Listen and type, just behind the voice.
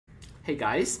Hey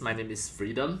guys, my name is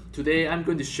Freedom. Today I'm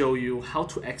going to show you how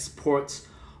to export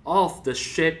all of the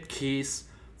shape keys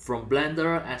from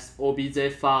Blender as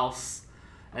OBJ files.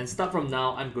 And start from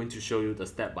now, I'm going to show you the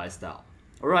step by step.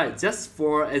 Alright, just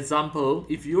for example,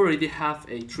 if you already have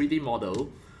a 3D model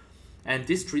and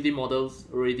this 3D model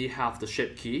already have the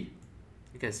shape key,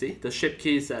 you can see the shape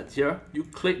key is at here. You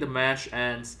click the mesh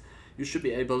and you should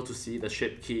be able to see the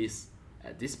shape keys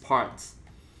at this part.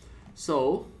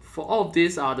 So for all of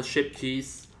these are the shape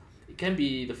keys. It can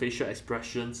be the facial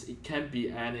expressions, it can be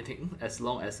anything as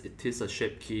long as it is a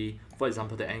shape key. For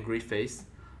example, the angry face,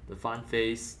 the fun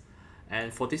face.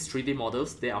 And for these 3D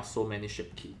models, there are so many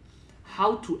shape keys.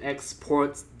 How to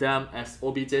export them as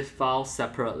OBJ files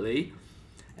separately,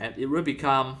 and it will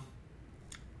become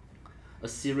a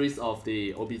series of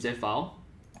the OBJ file.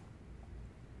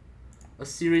 A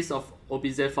series of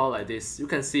OBJ file like this. You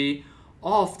can see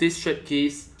all of these shape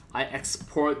keys, I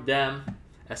export them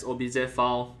as OBJ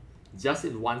file just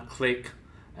in one click,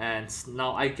 and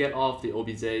now I get all of the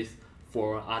OBJs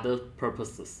for other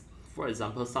purposes. For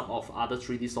example, some of other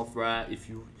 3D software, if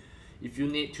you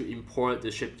need to import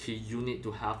the shape key, you need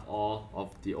to have all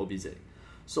of the OBJ.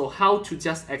 So how to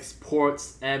just export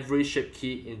every shape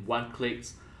key in one click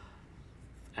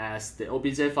as the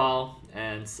OBJ file,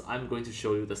 and I'm going to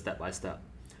show you the step by step.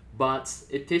 But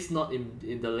it is not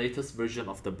in the latest version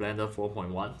of the Blender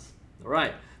 4.1.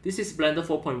 Alright, this is Blender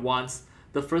 4.1.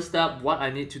 The first step, what I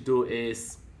need to do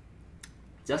is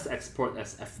just export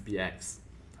as FBX.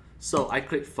 So I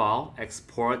click File,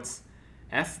 Export,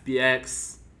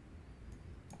 FBX.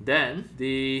 Then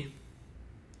to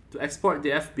export the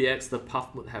FBX, the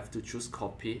path would have to choose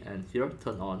Copy and here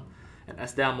turn on. And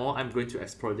as demo, I'm going to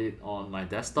export it on my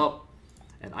desktop,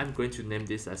 and I'm going to name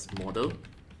this as Model.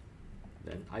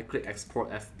 Then I click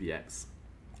Export FBX.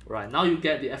 Right, now you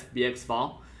get the FBX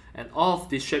file, and all of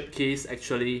the shape keys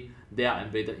actually they are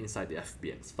embedded inside the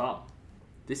FBX file.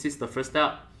 This is the first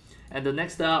step. And the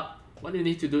next step, what you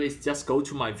need to do is just go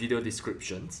to my video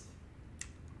descriptions.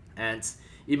 And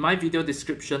in my video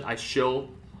description, I show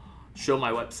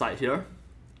my website here.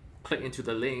 Click into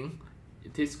the link.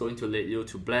 It is going to lead you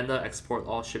to Blender export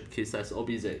all shape keys as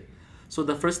OBJ. So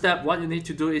the first step, what you need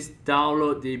to do is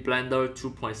download the Blender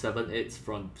 2.78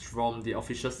 from the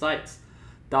official site.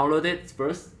 Download it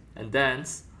first and then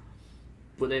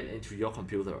put it into your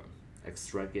computer.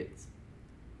 Extract it.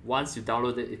 Once you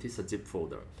download it, it is a zip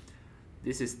folder.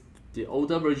 This is the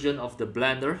older version of the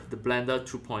Blender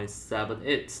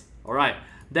 2.78. Alright,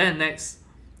 then next,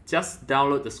 just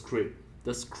download the script.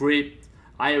 The script,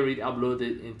 I already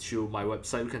uploaded into my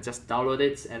website. You can just download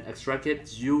it and extract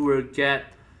it. You will get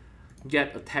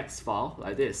a text file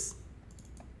like this.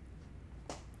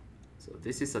 So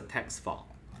this is a text file.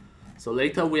 So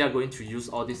later we are going to use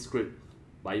all this script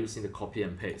by using the copy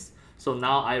and paste. So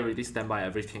now I already stand by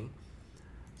everything.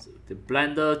 So the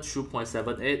Blender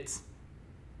 2.78.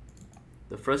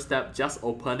 The first step, just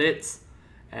open it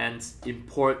and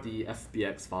import the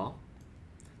FBX file.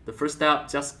 The first step,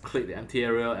 just click the empty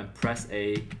area and press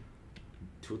A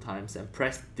 2 times and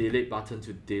press delete button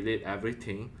to delete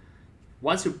everything.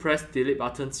 Once you press delete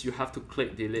buttons, you have to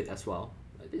click delete as well,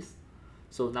 like this.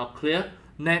 So now clear.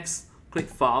 Next, click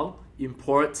File,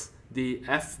 import the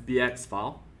FBX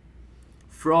file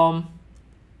from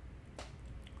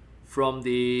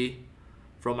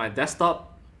my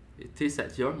desktop. It is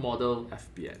at your model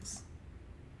FBX.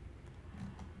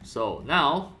 So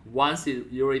now, once you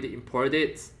already imported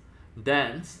it,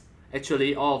 then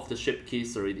actually all of the shape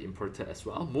keys are already imported as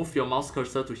well. Move your mouse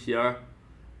cursor to here,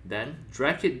 then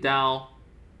drag it down,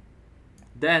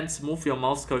 then move your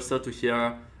mouse cursor to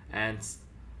here and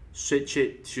switch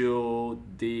it to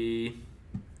the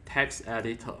text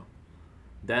editor.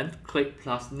 Then click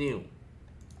plus new.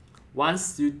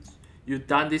 Once you've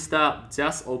done this step,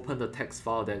 just open the text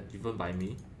file that given by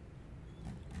me.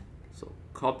 So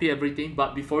copy everything,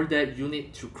 but before that you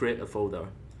need to create a folder.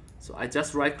 So I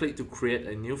just right click to create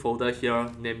a new folder here,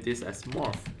 name this as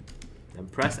morph. Then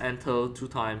press enter 2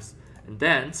 times and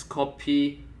then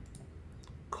copy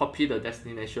the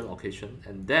destination location,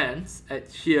 and then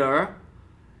at here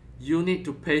you need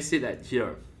to paste it at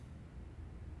here.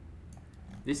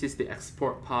 This is the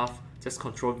export path, just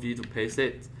Ctrl V to paste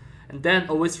it. And then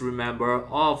always remember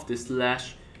all of the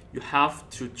slash, you have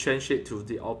to change it to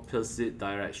the opposite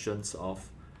directions of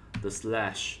the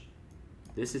slash.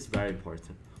 This is very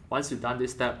important. Once you've done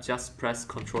this step, just press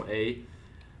Ctrl A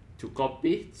to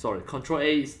copy. Sorry, Ctrl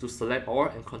A is to select all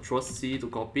and Ctrl C to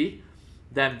copy.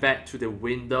 Then back to the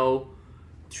window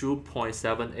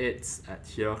 2.78 at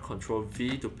here, Ctrl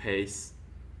V to paste.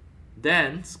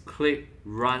 Then click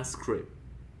Run Script.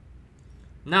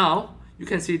 Now you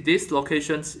can see this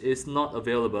location is not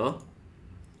available.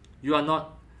 You are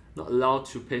not allowed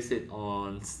to paste it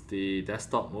on the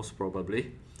desktop most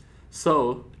probably.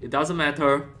 So it doesn't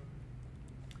matter.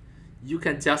 You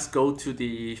can just go to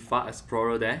the File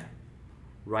Explorer there,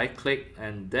 right click,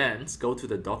 and then go to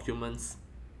the documents.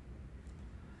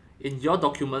 In your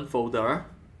document folder,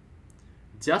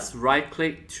 just right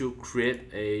click to create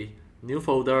a new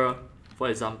folder, for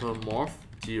example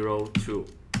morph02.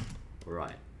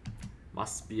 Alright,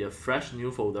 must be a fresh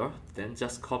new folder. Then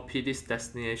just copy this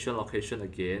destination location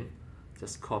again,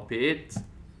 just copy it,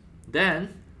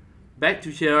 then back to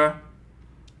here,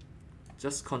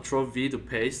 just Ctrl V to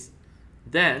paste,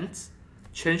 then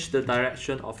change the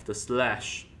direction of the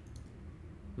slash.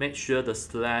 Make sure the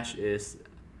slash is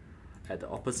at the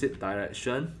opposite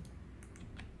direction.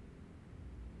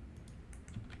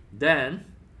 Then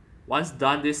once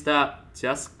done this step,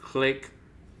 just click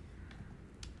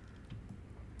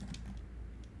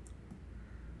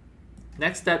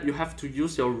next step. You have to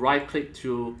use your right click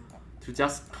to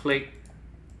just click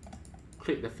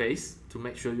the face to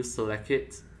make sure you select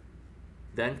it,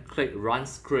 then click run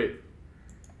script.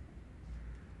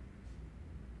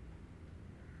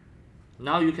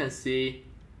 Now you can see,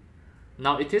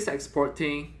 now it is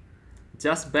exporting.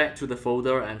 Just back to the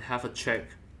folder and have a check.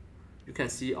 You can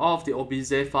see all of the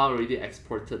OBJ file already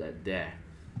exported at there.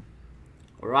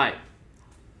 Alright.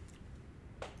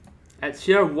 At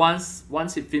here, once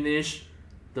it finished,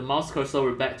 the mouse cursor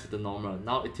will back to the normal.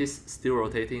 Now it is still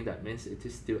rotating, that means it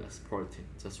is still exporting.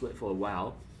 Just wait for a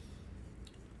while.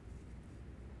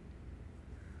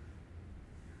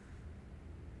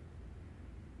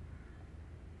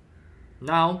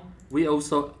 Now we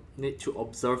also need to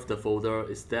observe the folder.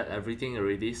 Is that everything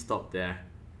already stopped there?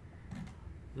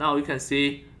 Now you can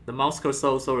see the mouse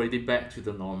cursor is already back to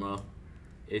the normal.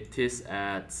 It is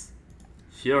at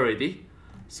here already.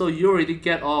 So you already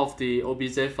get all of the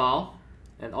OBJ file,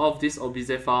 and all of these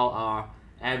OBJ file are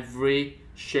every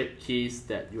shape keys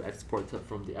that you exported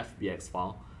from the FBX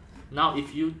file. Now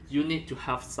if you need to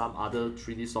have some other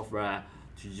 3D software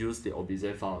to use the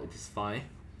OBJ file, it is fine.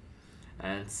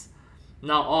 And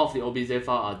now all of the OBJ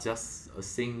file are just a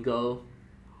single,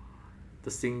 the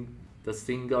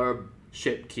single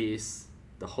shape keys,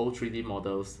 the whole 3D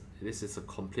models. This is a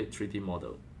complete 3D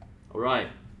model. Alright.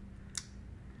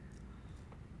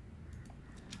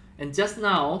 And just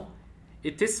now,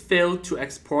 it is failed to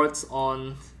export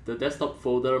on the desktop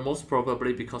folder, most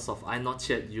probably because of I not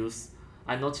yet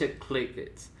click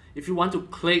it. If you want to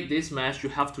click this mesh, you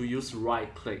have to use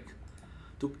right click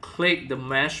to click the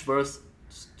mesh first,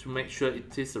 to make sure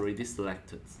it is already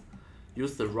selected.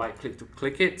 Use the right click to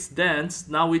click it. Then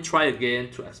now we try again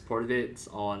to export it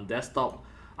on desktop.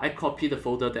 I copy the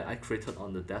folder that I created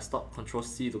on the desktop, Ctrl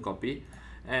C to copy,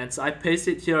 and I paste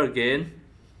it here again,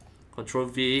 Ctrl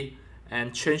V,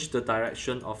 and change the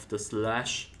direction of the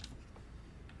slash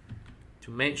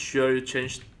to make sure you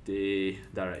change the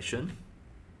direction.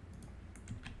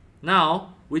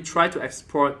 Now we try to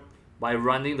export by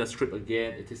running the script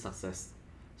again. It is success.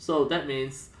 So that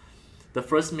means the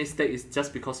first mistake is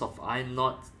just because of I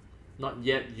not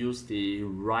yet use the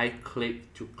right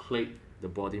click to click the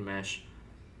body mesh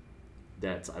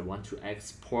that I want to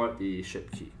export the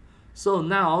shape key. So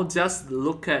now just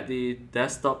look at the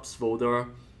desktops folder,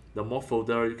 the more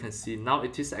folder. You can see now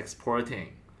it is exporting.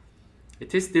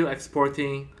 It is still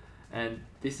exporting, and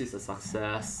this is a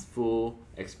successful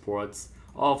export.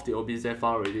 All of the OBJ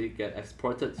file already get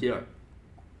exported here.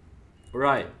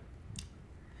 Alright.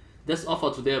 That's all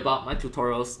for today about my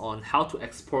tutorials on how to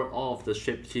export all of the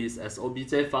shape keys as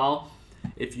OBJ file.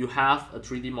 If you have a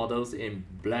 3D models in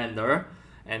Blender,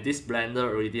 and this Blender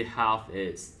already have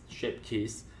its shape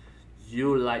keys,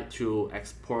 you like to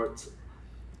export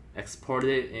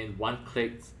it in one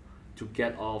click to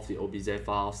get all of the OBJ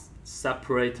files,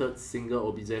 separated single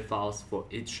OBJ files for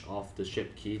each of the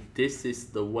shape key. This is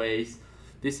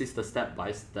the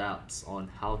step-by-steps on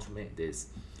how to make this.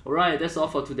 Alright, that's all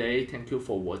for today. Thank you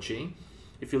for watching.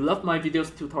 If you love my videos,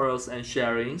 tutorials, and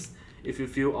sharings, if you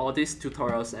feel all these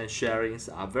tutorials and sharings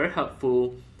are very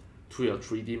helpful to your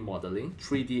 3D modeling,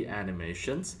 3D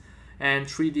animations, and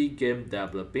 3D game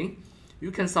developing,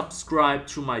 you can subscribe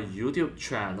to my YouTube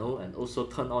channel and also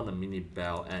turn on the mini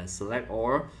bell and select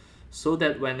all, so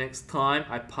that when next time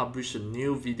I publish a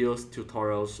new videos,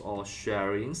 tutorials, or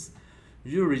sharings,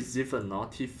 you receive a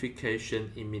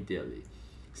notification immediately.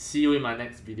 See you in my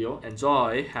next video.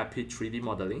 Enjoy happy 3D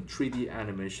modeling, 3D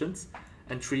animations,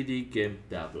 and 3D game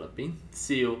developing.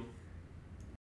 See you.